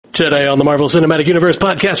Today on the Marvel Cinematic Universe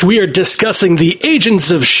podcast, we are discussing the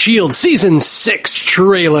Agents of S.H.I.E.L.D. Season 6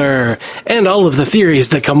 trailer and all of the theories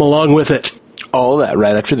that come along with it. All that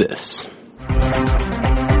right after this.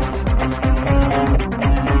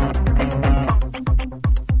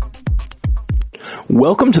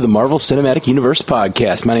 Welcome to the Marvel Cinematic Universe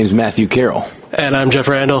podcast. My name is Matthew Carroll. And I'm Jeff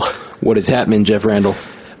Randall. What is happening, Jeff Randall?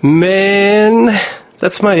 Man,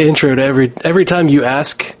 that's my intro to every time you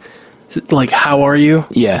ask, like, how are you?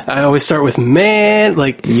 Yeah. I always start with, man,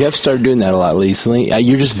 like... You have started doing that a lot recently.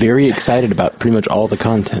 You're just very excited about pretty much all the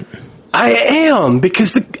content. I am,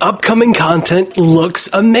 because the upcoming content looks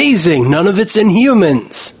amazing. None of it's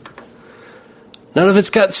Inhumans. None of it's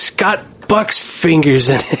got Scott Buck's fingers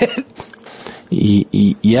in it.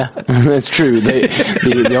 Yeah, that's true.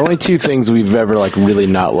 The only two things we've ever really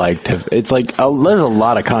not liked it's like there's a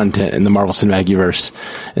lot of content in the Marvel Cinematic Universe,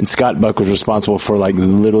 and Scott Buck was responsible for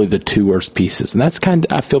literally the two worst pieces, and that's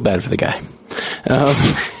I feel bad for the guy.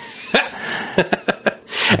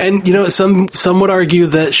 And some would argue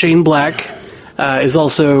that Shane Black is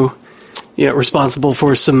also responsible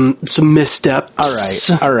for some missteps.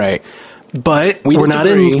 All right. But we're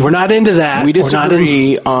not into that. We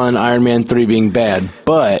disagree on Iron Man 3 being bad,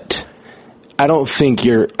 but I don't think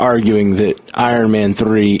you're arguing that Iron Man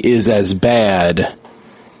 3 is as bad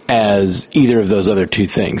as either of those other two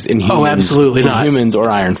things. Oh, absolutely not. Inhumans or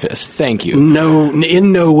Iron Fist. Thank you. No,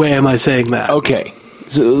 in no way am I saying that. Okay.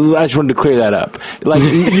 So I just wanted to clear that up.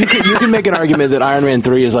 You can make an argument that Iron Man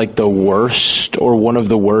 3 is the worst or one of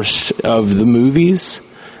the worst of the movies.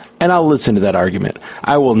 And I'll listen to that argument.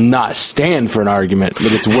 I will not stand for an argument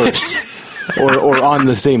that it's worse or on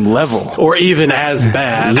the same level. Or even as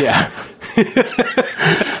bad. Yeah.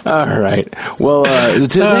 All right. Well,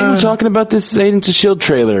 today we're talking about this Agents of S.H.I.E.L.D.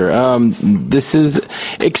 trailer. This is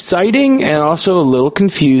exciting and also a little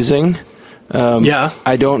confusing. Yeah.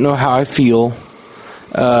 I don't know how I feel.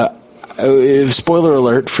 Spoiler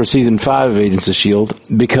alert for Season 5 of Agents of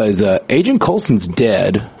S.H.I.E.L.D. because Agent Coulson's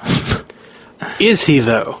dead. Is he,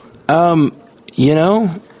 though? I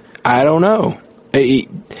don't know. I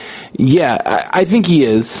think he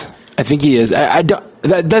is. I don't.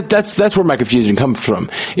 That's where my confusion comes from.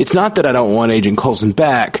 It's not that I don't want Agent Coulson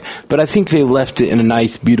back, but I think they left it in a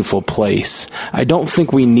nice, beautiful place. I don't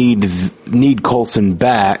think we need Coulson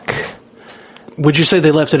back. Would you say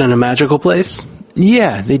they left it in a magical place?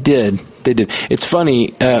 Yeah, they did. It's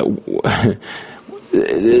funny. They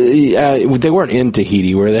weren't in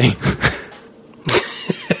Tahiti, were they?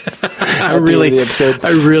 I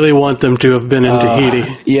really want them to have been in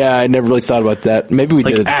Tahiti. Yeah, I never really thought about that. Maybe we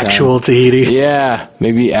did at the time. Actual Tahiti. Yeah,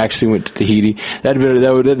 maybe he actually went to Tahiti. That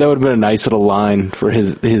would have been a nice little line for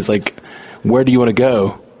his where do you want to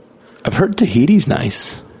go? I've heard Tahiti's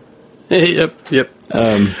nice. Yep.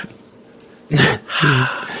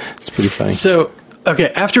 It's pretty funny. So, okay,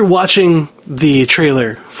 after watching the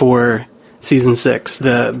trailer for Season 6,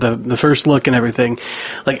 the first look and everything,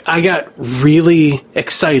 I got really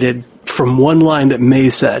excited from one line that May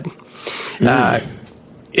said.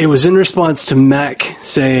 It was in response to Mac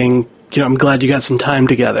saying, I'm glad you got some time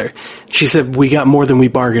together. She said, we got more than we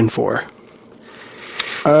bargained for.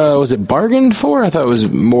 Was it bargained for? I thought it was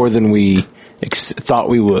more than we thought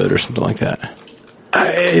we would or something like that.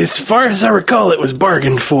 As far as I recall, it was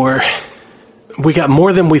bargained for. We got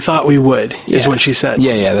more than we thought we would, is what she said.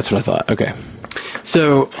 Yeah, that's what I thought. Okay.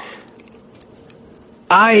 So,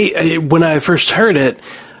 when I first heard it,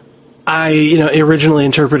 I originally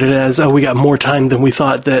interpreted it as, we got more time than we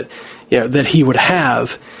thought that he would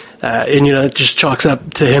have. And it just chalks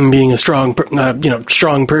up to him being a strong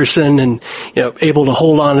person and, able to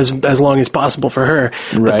hold on as long as possible for her.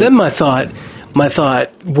 Right. But then my thought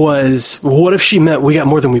was, what if she meant we got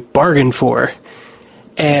more than we bargained for?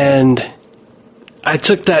 And I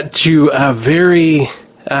took that to a very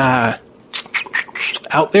out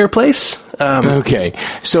there place. Okay.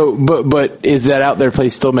 So, but is that out there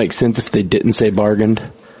place still make sense if they didn't say bargained?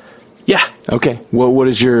 Yeah. Okay. Well,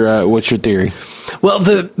 what's your theory? Well,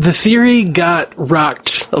 the theory got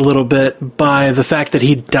rocked a little bit by the fact that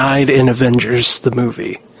he died in Avengers, the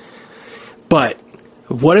movie. But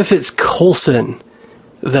what if it's Coulson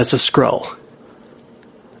that's a Skrull?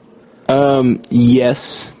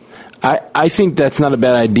 Yes. I think that's not a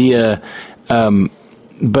bad idea.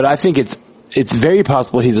 But I think it's very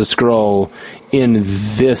possible he's a Skrull in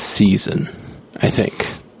this season, I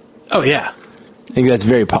think. Oh yeah. I think that's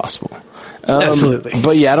very possible. Absolutely.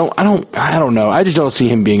 But yeah, I don't know. I just don't see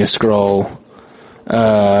him being a Skrull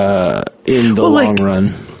in the long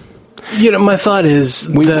run. My thought is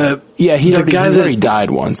he already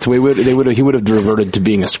died once. He would have reverted to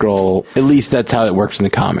being a Skrull. At least that's how it works in the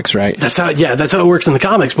comics, right? That's how it works in the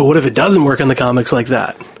comics. But what if it doesn't work in the comics like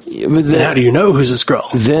that? But then, how do you know who's a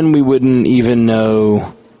Skrull? Then we wouldn't even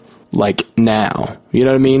know, like, now. You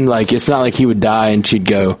know what I mean? Like, it's not like he would die and she'd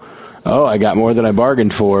go, "Oh, I got more than I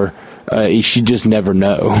bargained for." She'd just never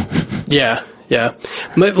know. Yeah.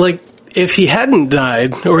 But, like, if he hadn't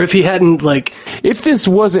died, or if he hadn't, like... If this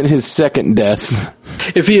wasn't his second death...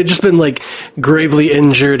 If he had just been, like, gravely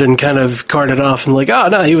injured and kind of carted off and like, oh,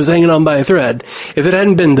 no, he was hanging on by a thread. If it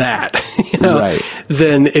hadn't been that, right.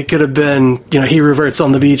 Then it could have been, he reverts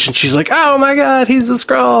on the beach and she's like, oh my god, he's a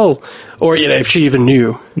Skrull. Or, if she even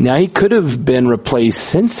knew. Now, he could have been replaced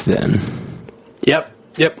since then. Yep.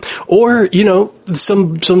 Or,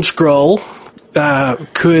 some Skrull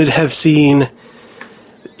could have seen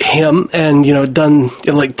him and, done,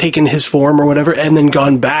 like, taken his form or whatever and then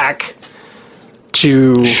gone back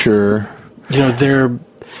to, their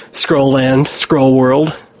Skrull land, Skrull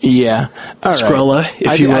world. Yeah. All Skrulla, right.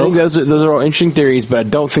 if you will. I think those are all interesting theories, but I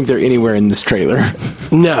don't think they're anywhere in this trailer.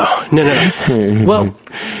 No. Well,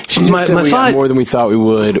 my thought, got more than we thought we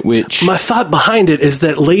would, which... My thought behind it is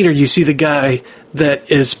that later you see the guy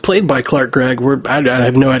that is played by Clark Gregg, I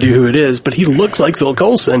have no idea who it is, but he looks like Phil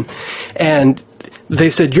Coulson, and they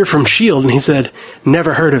said, "You're from S.H.I.E.L.D." And he said,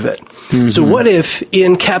 "Never heard of it." Mm-hmm. So what if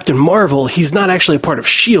in Captain Marvel, he's not actually a part of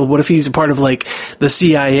S.H.I.E.L.D.? What if he's a part of, like, the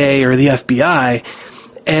CIA or the FBI,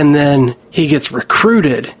 and then he gets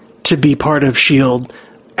recruited to be part of S.H.I.E.L.D.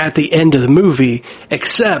 at the end of the movie,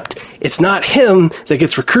 except it's not him that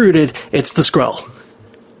gets recruited, it's the Skrull.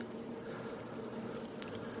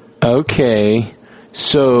 Okay,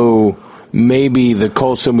 so... maybe the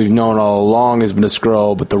Coulson we've known all along has been a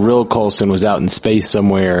Skrull, but the real Coulson was out in space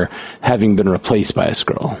somewhere, having been replaced by a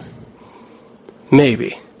Skrull.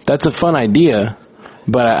 Maybe. That's a fun idea,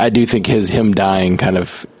 but I do think him dying kind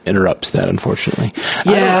of interrupts that, unfortunately.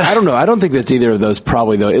 Yeah. I don't know. I don't think that's either of those,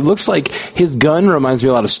 probably, though. It looks like his gun reminds me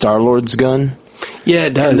a lot of Star-Lord's gun. Yeah,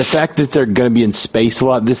 it does. And the fact that they're going to be in space a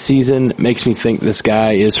lot this season makes me think this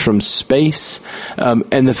guy is from space.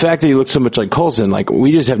 And the fact that he looks so much like Coulson, like,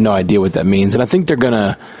 we just have no idea what that means. And I think they're going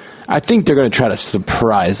to try to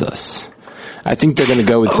surprise us. I think they're going to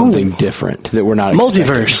go with something different that we're not expecting.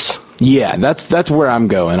 Multiverse. Yeah, that's where I'm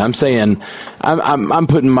going. I'm saying, I'm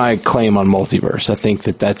putting my claim on multiverse. I think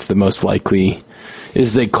that's the most likely.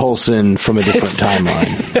 Is a Coulson from a different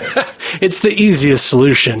timeline. It's the easiest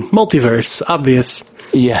solution. Multiverse, obvious.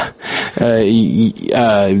 Yeah.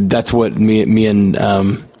 That's what me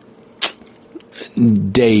and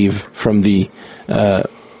Dave from the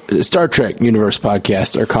Star Trek Universe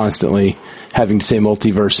podcast are constantly having to say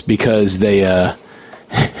multiverse because they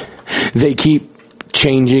keep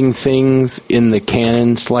changing things in the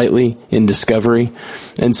canon slightly in Discovery.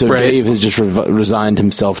 And so Dave has just resigned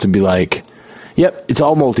himself to be like, yep, it's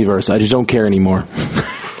all multiverse. I just don't care anymore.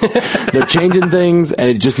 They're changing things, and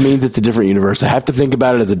it just means it's a different universe. I have to think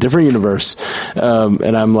about it as a different universe.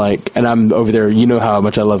 And I'm over there, you know how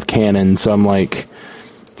much I love canon, so I'm like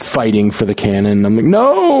fighting for the canon. I'm like,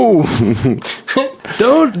 no!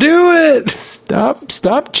 Don't do it!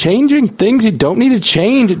 Stop changing things you don't need to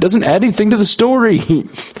change. It doesn't add anything to the story.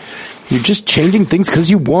 You're just changing things because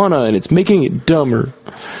you wanna, and it's making it dumber.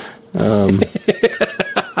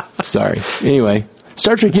 Sorry. Anyway,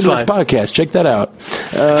 Star Trek Universe podcast. Check that out.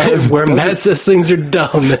 Where Matt says things are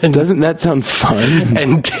dumb. And doesn't that sound fun?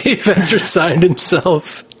 And Dave has resigned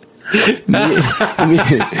himself. I mean,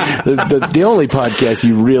 the only podcast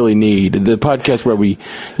you really need, the podcast where we,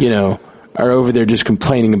 are over there just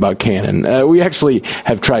complaining about canon. We actually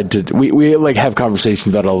have tried to, we like have conversations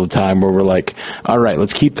about it all the time where we're like, all right,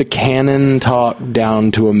 let's keep the canon talk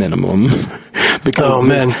down to a minimum.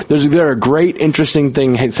 Because there are great, interesting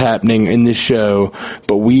things happening in this show,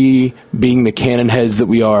 but we, being the canon heads that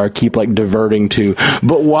we are, keep like diverting to,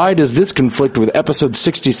 but why does this conflict with episode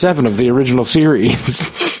 67 of the original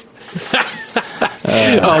series?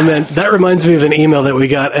 Oh man, that reminds me of an email that we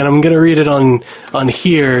got, and I'm going to read it on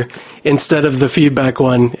here instead of the feedback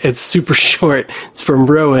one. It's super short. It's from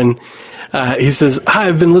Rowan. He says, Hi,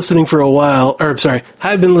 I've been listening for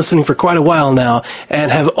quite a while now, and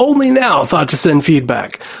have only now thought to send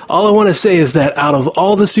feedback. All I want to say is that out of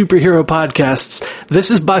all the superhero podcasts,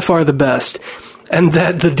 this is by far the best. And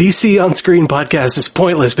that the DC On Screen podcast is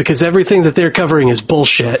pointless because everything that they're covering is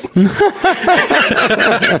bullshit.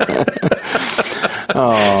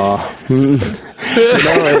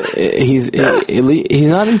 He's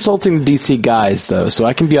not insulting the DC guys though, so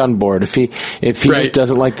I can be on board if he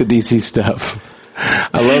doesn't like the DC stuff.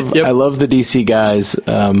 I love the DC guys,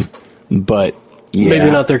 but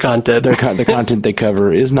maybe not their content. The content they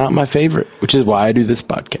cover is not my favorite, which is why I do this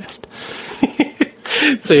podcast.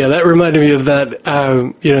 So yeah, that reminded me of that.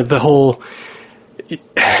 The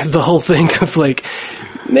whole thing of like,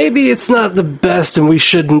 maybe it's not the best and we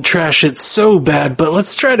shouldn't trash it so bad, but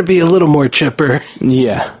let's try to be a little more chipper.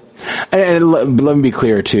 Yeah. And let me be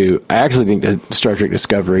clear too. I actually think that Star Trek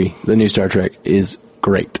Discovery, the new Star Trek, is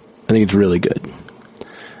great. I think it's really good.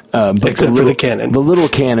 But except for the canon. The little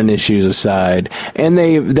canon issues aside, and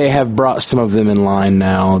they have brought some of them in line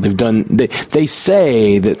now. They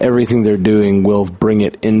say that everything they're doing will bring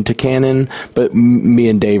it into canon, but me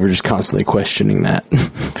and Dave are just constantly questioning that.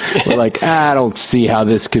 We're like, I don't see how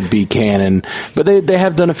this could be canon, but they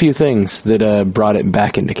have done a few things that brought it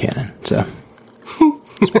back into canon. So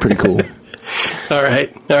it's pretty cool. All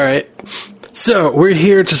right. So we're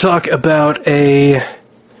here to talk about a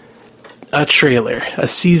trailer, a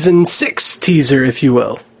season 6 teaser, if you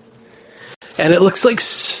will. And it looks like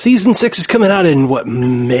season 6 is coming out in what,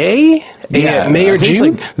 May? Yeah, May or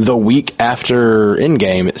June? It's like the week after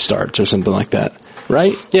Endgame it starts or something like that,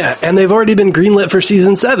 right? Yeah, and they've already been greenlit for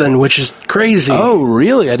season 7, which is crazy. Oh,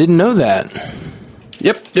 really? I didn't know that.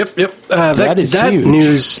 Yep. That is that huge.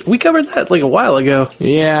 News, we covered that like a while ago.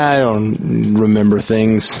 Yeah, I don't remember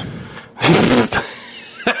things.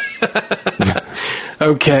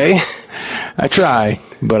 Okay. I try,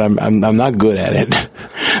 but I'm not good at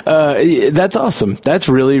it. That's awesome. That's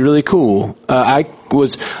really, really cool. I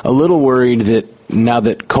was a little worried that now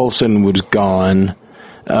that Coulson was gone,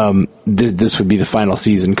 this would be the final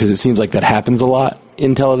season, because it seems like that happens a lot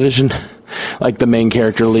in television. Like the main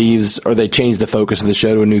character leaves, or they change the focus of the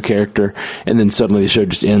show to a new character, and then suddenly the show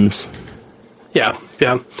just ends. Yeah.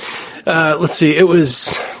 Let's see. It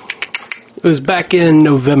was back in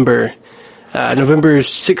November. November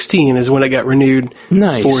 16 is when it got renewed.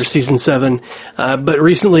 Nice. For season 7. But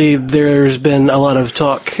recently there's been a lot of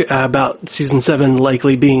talk about season 7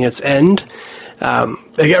 likely being its end.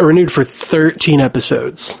 It got renewed for 13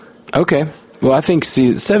 episodes. Okay. Well, I think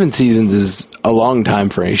 7 seasons is a long time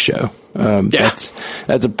for a show. That's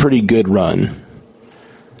a pretty good run.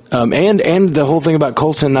 And the whole thing about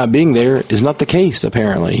Coulson not being there is not the case,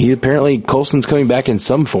 apparently. Coulson's coming back in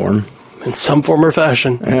some form. In some form or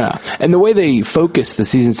fashion. Yeah. And the way they focus the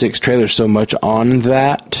season 6 trailer so much on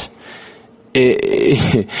that,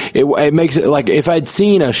 it makes it like, if I'd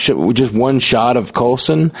seen just one shot of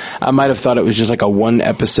Coulson, I might have thought it was just like a 1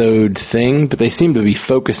 episode thing, but they seem to be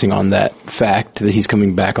focusing on that fact that he's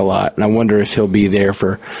coming back a lot. And I wonder if he'll be there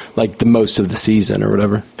for like the most of the season or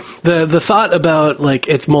whatever. The thought about like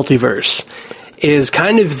its multiverse is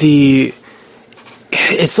kind of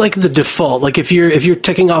it's like the default. Like if you're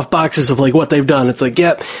ticking off boxes of like what they've done, it's like,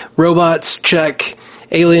 yep, robots, check,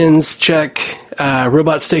 aliens, check,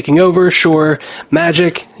 robots taking over, sure,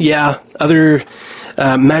 magic, yeah, other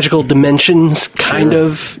magical dimensions, kind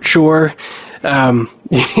of, sure.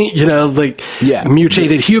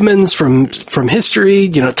 Mutated humans from history,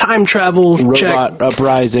 time travel, robot check.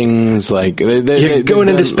 Uprisings, like going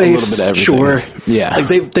into space, a little bit of everything. Sure, yeah.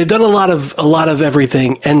 Like they've done a lot of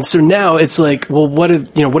everything, and so now it's like, well, what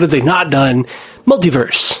have they not done?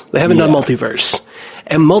 Multiverse. They haven't done multiverse.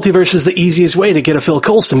 And multiverse is the easiest way to get a Phil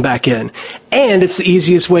Coulson back in. And it's the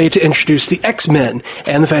easiest way to introduce the X-Men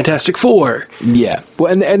and the Fantastic Four. Yeah.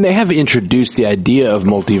 Well, and they have introduced the idea of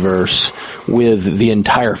multiverse with the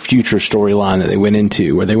entire future storyline that they went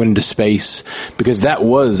into, where they went into space, because that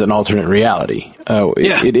was an alternate reality.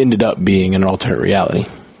 It ended up being an alternate reality.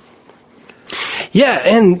 Yeah,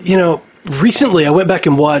 and, recently I went back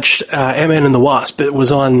and watched Ant-Man and the Wasp.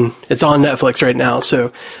 It's on Netflix right now,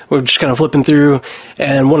 so we're just kind of flipping through,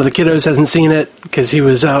 and one of the kiddos hasn't seen it because he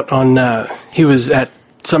was he was at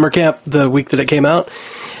summer camp the week that it came out.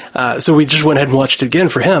 So we just went ahead and watched it again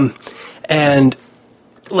for him. And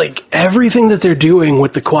like everything that they're doing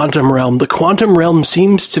with the quantum realm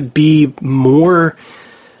seems to be more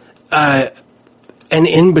an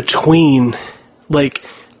in-between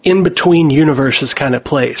universes kind of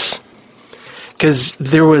place. Because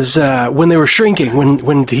there was, when they were shrinking,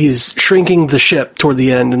 when he's shrinking the ship toward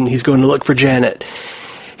the end and he's going to look for Janet,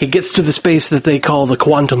 he gets to the space that they call the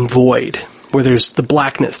quantum void, where there's the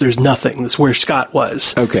blackness, there's nothing. That's where Scott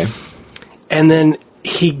was. Okay. And then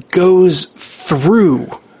he goes through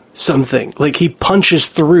something, like he punches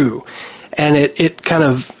through, and it kind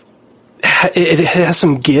of, it has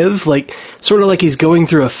some give, like, sort of like he's going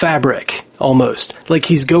through a fabric. Almost like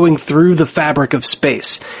he's going through the fabric of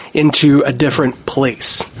space into a different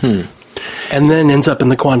place, and then ends up in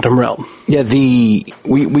the quantum realm. Yeah, we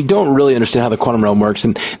don't really understand how the quantum realm works,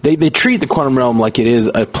 and they treat the quantum realm like it is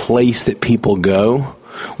a place that people go,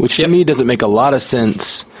 which to me doesn't make a lot of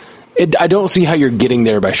sense. I don't see how you're getting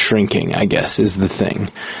there by shrinking, I guess, is the thing.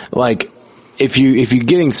 Like, if you're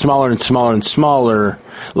getting smaller and smaller and smaller,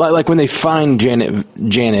 like when they find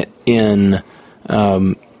Janet in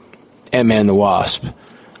Ant-Man and the Wasp,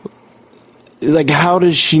 like, how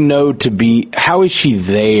does she know how is she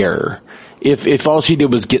there? If all she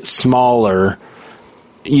did was get smaller,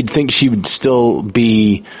 you'd think she would still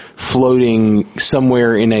be floating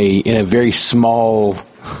somewhere in a very small,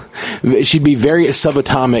 she'd be very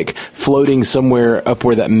subatomic, floating somewhere up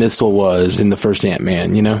where that missile was in the first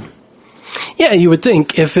Ant-Man, you know? Yeah, you would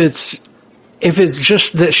think if it's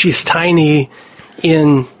just that she's tiny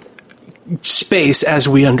in space as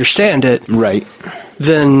we understand it, right?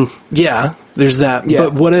 Then yeah, there's that. Yeah.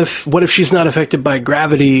 But what if she's not affected by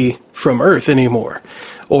gravity from Earth anymore?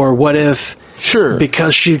 Or what if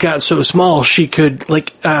because she got so small she could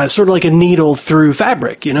sort of like a needle through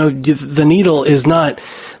fabric, you know, the needle is not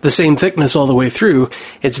the same thickness all the way through.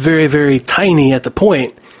 It's very, very tiny at the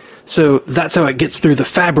point. So that's how it gets through the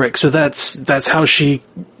fabric. So that's how she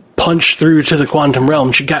punched through to the quantum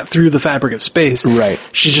realm. She got through the fabric of space. Right.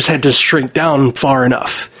 She just had to shrink down far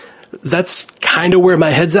enough. That's kind of where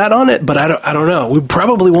my head's at on it, but I don't know. We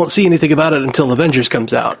probably won't see anything about it until Avengers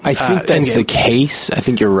comes out. I think that's Endgame. the case. I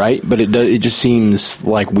think you're right, but it just seems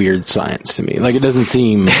like weird science to me. Like, it doesn't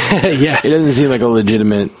seem yeah. It doesn't seem like a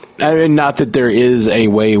legitimate. I mean, not that there is a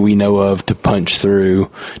way we know of to punch through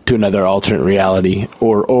to another alternate reality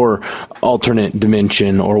or alternate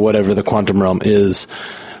dimension or whatever the quantum realm is,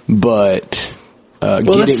 but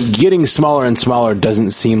getting smaller and smaller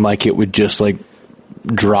doesn't seem like it would just like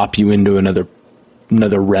drop you into another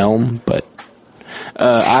realm. But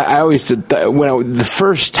I always said that the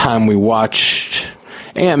first time we watched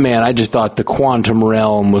Ant-Man, I just thought the quantum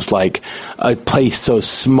realm was like a place so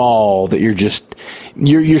small that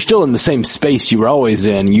you're still in the same space you were always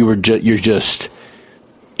in. You're just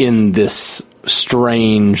in this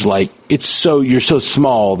strange, like, you're so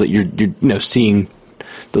small that you're seeing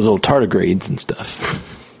those little tardigrades and stuff.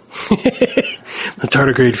 The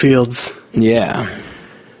tardigrade fields. Yeah.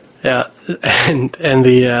 Yeah. And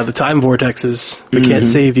the time vortexes that can't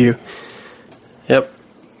save you. Yep.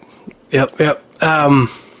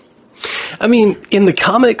 I mean, in the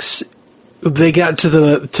comics, they got to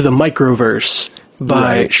the microverse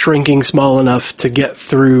by shrinking small enough to get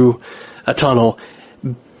through a tunnel.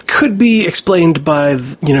 Could be explained by,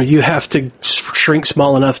 you have to shrink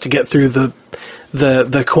small enough to get through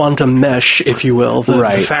the quantum mesh, if you will,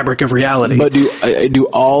 the fabric of reality. But do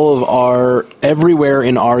all of everywhere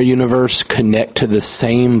in our universe connect to the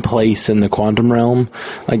same place in the quantum realm?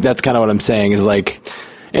 Like, that's kind of what I'm saying, is like,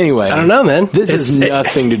 anyway. I don't know, man. This has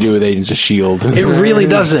nothing to do with Agents of S.H.I.E.L.D. It really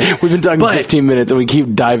doesn't. We've been talking 15 minutes and we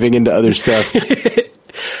keep diving into other stuff.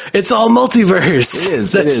 It's all multiverse. It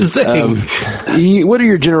is. That's the thing. What are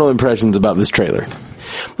your general impressions about this trailer?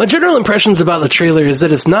 My general impressions about the trailer is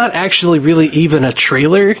that it's not actually really even a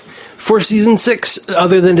trailer for Season 6,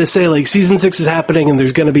 other than to say, like, Season 6 is happening and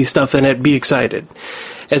there's going to be stuff in it, be excited.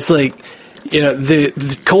 It's like,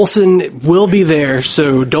 the Coulson will be there,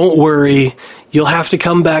 so don't worry. You'll have to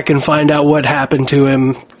come back and find out what happened to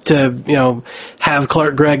him to, have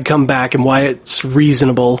Clark Gregg come back and why it's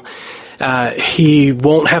reasonable. He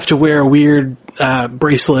won't have to wear a weird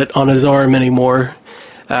bracelet on his arm anymore.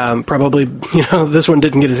 Probably, this one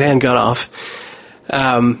didn't get his hand cut off.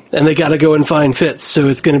 And they got to go and find Fitz, so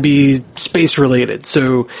it's going to be space related.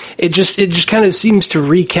 So it just kind of seems to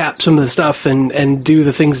recap some of the stuff and do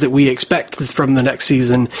the things that we expect from the next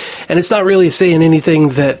season. And it's not really saying anything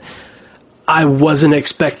that I wasn't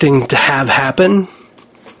expecting to have happen.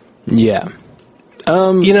 Yeah.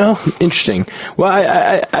 Interesting.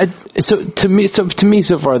 Well, so to me, so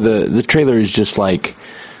far, the trailer is just like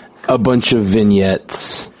a bunch of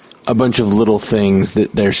vignettes, a bunch of little things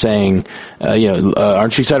that they're saying, aren't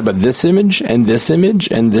you excited about this image and this image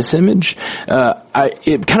and this image?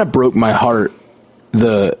 It kind of broke my heart,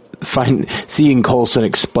 seeing Coulson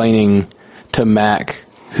explaining to Mac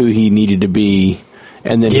who he needed to be,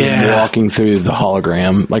 and then him walking through the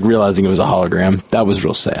hologram, like realizing it was a hologram. That was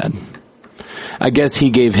real sad. I guess he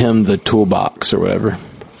gave him the toolbox or whatever.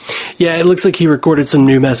 Yeah, it looks like he recorded some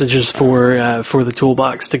new messages for the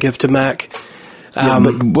toolbox to give to Mac.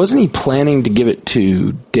 But wasn't he planning to give it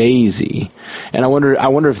to Daisy? And I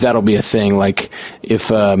wonder if that'll be a thing. Like if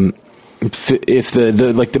the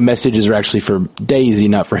messages are actually for Daisy,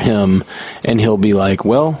 not for him, and he'll be like,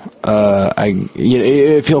 well,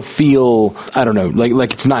 if he'll feel, I don't know,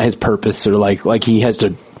 like it's not his purpose, or like he has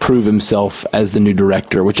to prove himself as the new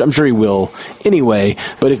director, which I'm sure he will anyway.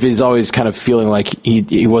 But if he's always kind of feeling like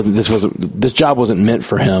this job wasn't meant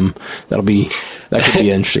for him, that could be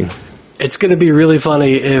interesting. It's going to be really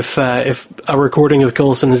funny if a recording of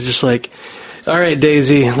Coulson is just like, all right,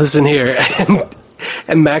 Daisy, listen here.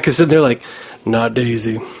 And Mac is sitting there like, not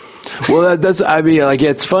Daisy. Well, that's, I mean, like,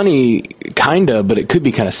 it's funny, kind of, but it could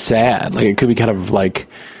be kind of sad. Like, it could be kind of, like,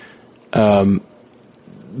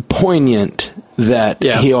 poignant that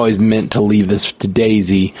he always meant to leave this to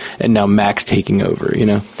Daisy, and now Mac's taking over, you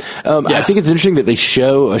know? I think it's interesting that they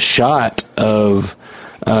show a shot of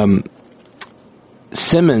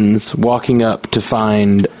Simmons walking up to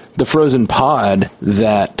find the frozen pod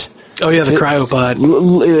that... Oh, yeah, the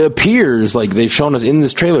cryopod. It appears like they've shown us in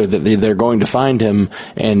this trailer that they're going to find him,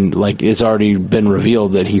 and like it's already been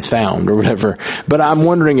revealed that he's found or whatever. But I'm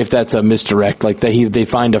wondering if that's a misdirect, like they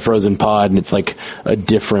find a frozen pod and it's like a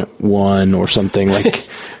different one or something. Like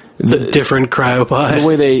it's a different cryopod. The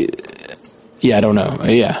way they, I don't know.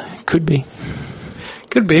 Yeah, could be.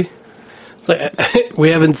 Could be. Like, we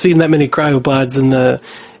haven't seen that many cryopods in the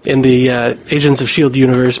Agents of S.H.I.E.L.D.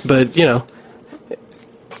 universe, but you know.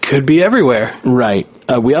 Could be everywhere. Right.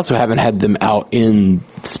 We also haven't had them out in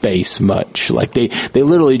space much. Like they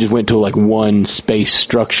literally just went to like one space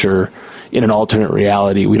structure in an alternate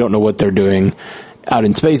reality. We don't know what they're doing out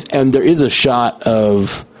in space. And there is a shot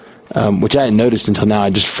of, which I hadn't noticed until now. I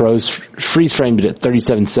just freeze framed it at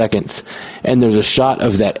 37 seconds. And there's a shot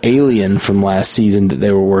of that alien from last season that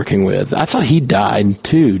they were working with. I thought he died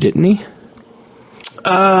too, didn't he?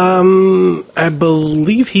 I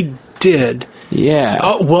believe he did. Yeah.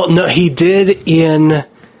 Oh, well, no, he did in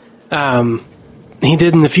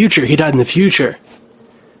the future. He died in the future.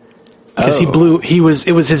 Because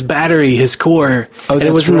it was his battery, his core. Oh,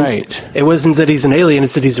 and that's right. It wasn't that he's an alien,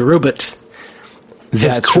 it's that he's a robot.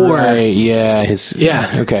 His core. Right. Yeah.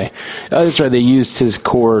 Okay. Oh, that's right. They used his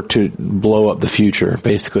core to blow up the future,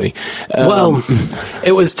 basically.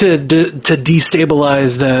 It was to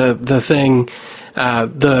destabilize the thing,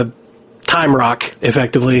 the time rock,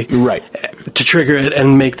 effectively. Right. To trigger it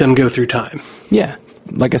and make them go through time. Yeah.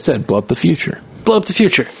 Like I said, blow up the future. Blow up the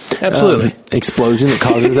future. Absolutely. Explosion that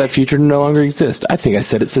causes that future to no longer exist. I think I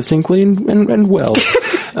said it succinctly and well.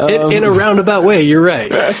 In a roundabout way, you're right.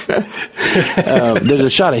 There's a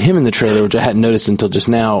shot of him in the trailer, which I hadn't noticed until just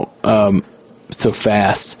now, so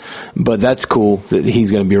fast. But that's cool that he's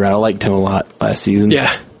going to be around. I liked him a lot last season.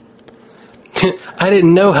 Yeah. I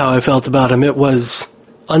didn't know how I felt about him. It was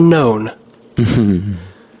unknown.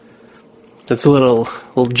 That's a little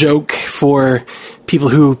joke for people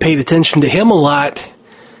who paid attention to him a lot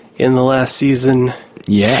in the last season.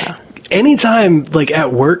 Yeah. Anytime, like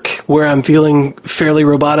at work, where I'm feeling fairly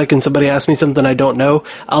robotic and somebody asks me something I don't know,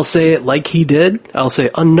 I'll say it like he did. I'll say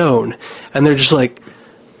unknown. And they're just like,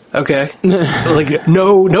 okay. Like,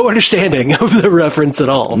 no understanding of the reference at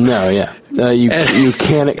all. No, yeah. You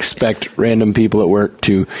can't expect random people at work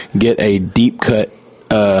to get a deep cut.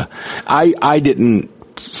 I didn't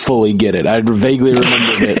fully get it. I vaguely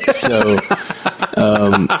remembered it. So,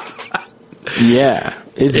 yeah.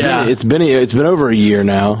 It's been over a year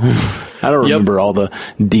now. I don't remember all the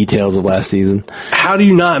details of last season. How do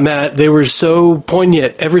you not, Matt? They were so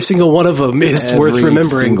poignant. Every single one of them is worth remembering.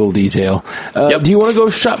 Every single detail. Do you want to go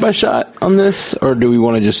shot by shot on this, or do we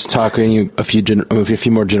want to just talk a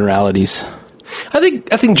few more generalities? I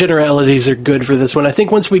think generalities are good for this one. I think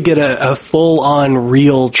once we get a full-on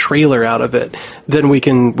real trailer out of it, then we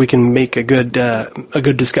can make a good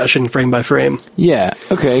discussion frame by frame. Yeah.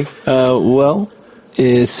 Okay.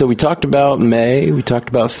 So we talked about May. We talked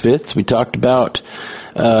about Fitz. We talked about.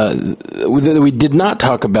 We did not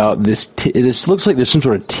talk about this. This looks like there's some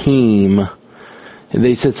sort of team.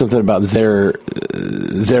 They said something about they're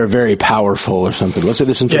very powerful or something. Looks like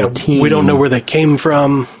there's some sort of team. We don't know where they came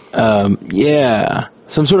from.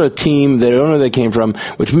 Some sort of team. They don't know where they came from,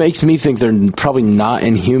 which makes me think they're probably not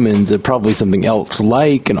Inhumans. They're probably something else,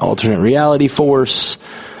 like an alternate reality force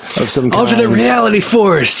of some kind. Alternate reality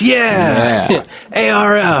force, yeah.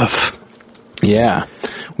 ARF. Yeah,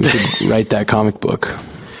 we should write that comic book.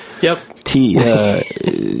 Yep. TM.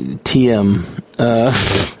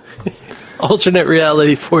 Alternate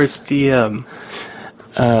reality force TM.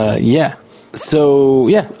 Yeah. So,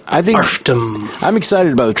 yeah, I think I'm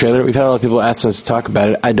excited about the trailer. We've had a lot of people ask us to talk about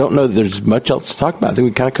it. I don't know that there's much else to talk about. I think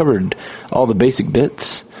we kind of covered all the basic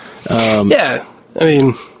bits. Yeah. I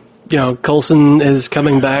mean, Coulson is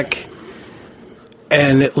coming back,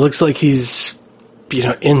 and it looks like he's,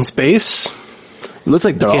 in space. It looks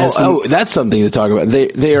like they're all. That's something to talk about.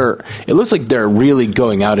 They are. It looks like they're really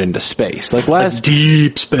going out into space. Like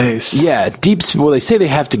deep space. Yeah, deep. Well, they say they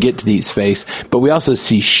have to get to deep space, but we also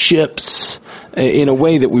see ships in a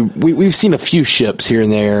way that we've seen a few ships here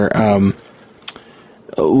and there.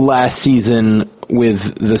 Last season,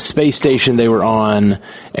 with the space station they were on,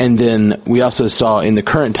 and then we also saw in the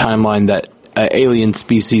current timeline that alien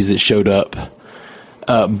species that showed up.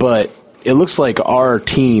 But it looks like our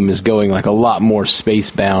team is going like a lot more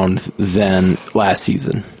space-bound than last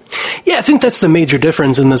season. Yeah, I think that's the major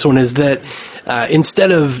difference in this one is that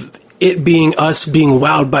instead of it being us being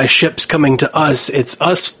wowed by ships coming to us, it's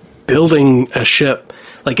us building a ship.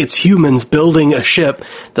 Like, it's humans building a ship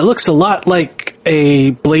that looks a lot like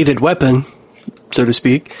a bladed weapon, so to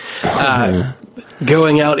speak,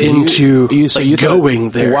 going out into going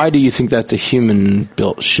there. Why do you think that's a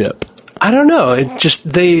human-built ship? I don't know.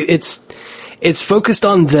 It's focused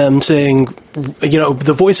on them saying,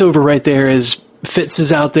 the voiceover right there is, Fitz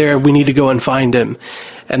is out there, we need to go and find him.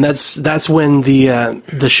 And that's when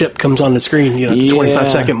the ship comes on the screen, the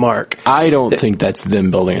 25-second mark. I don't think that's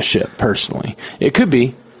them building a ship, personally. It could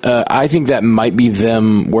be. I think that might be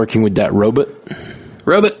them working with that robot.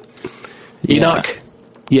 Enoch.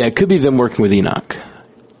 Yeah, it could be them working with Enoch.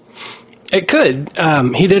 It could.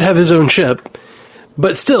 He did have his own ship.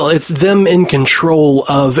 But still, it's them in control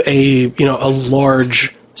of a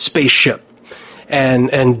large spaceship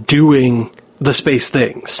and doing the space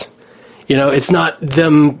things. It's not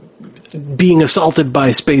them being assaulted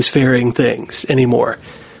by spacefaring things anymore.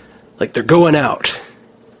 Like, they're going out.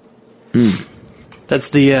 That's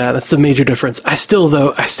the major difference. I still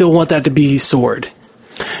want that to be Sword.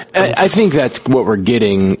 I think that's what we're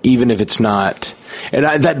getting, even if it's not.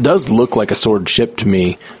 And that does look like a Sword ship to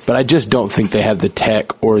me, but I just don't think they have the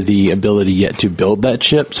tech or the ability yet to build that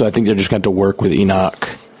ship. So I think they're just going to work with Enoch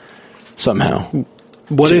somehow.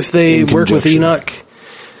 What if they work with Enoch?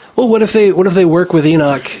 Well, what if they work with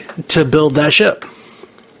Enoch to build that ship?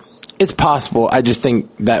 It's possible. I just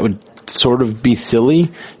think that would sort of be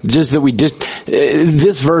silly. Just that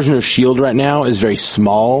this version of S.H.I.E.L.D. right now is very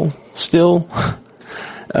small still.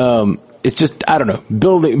 It's just, I don't know,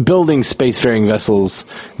 building spacefaring vessels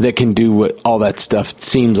that can do all that stuff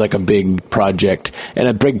seems like a big project, and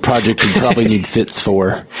a big project you probably need Fitz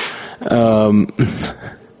for.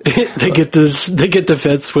 They get to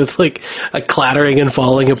Fitz with like a clattering and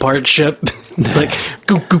falling apart ship. It's like,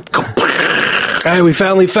 goop, goop, goop. All right, we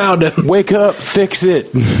finally found him. Wake up, fix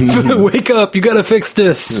it. Wake up, you gotta fix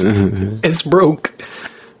this. It's broke.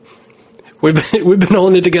 We've been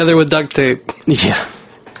holding it together with duct tape. Yeah.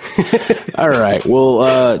 All right.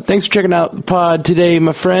 Well, thanks for checking out the pod today,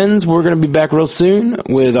 my friends. We're going to be back real soon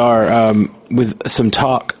with our with some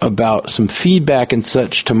talk about some feedback and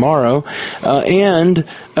such tomorrow, and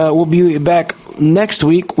we'll be back next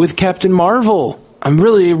week with Captain Marvel. I'm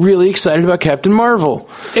really, really excited about Captain Marvel.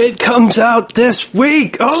 It comes out this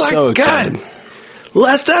week. Oh my so God! Excited.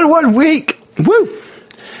 Less than 1 week. Woo!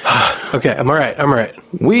 Okay, I'm all right.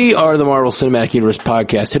 We are the Marvel Cinematic Universe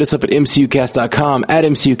Podcast. Hit us up at MCUcast.com, at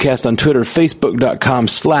MCUcast on Twitter,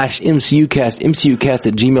 Facebook.com/MCUcast,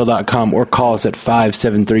 MCUcast@gmail.com, or call us at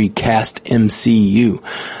 573-CAST-MCU.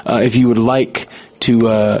 If you would like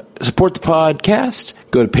to support the podcast,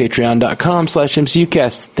 go to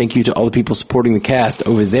Patreon.com/MCUcast. Thank you to all the people supporting the cast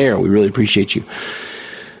over there. We really appreciate you.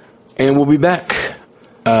 And we'll be back.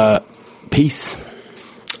 Peace.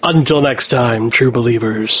 Until next time, true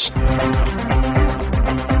believers.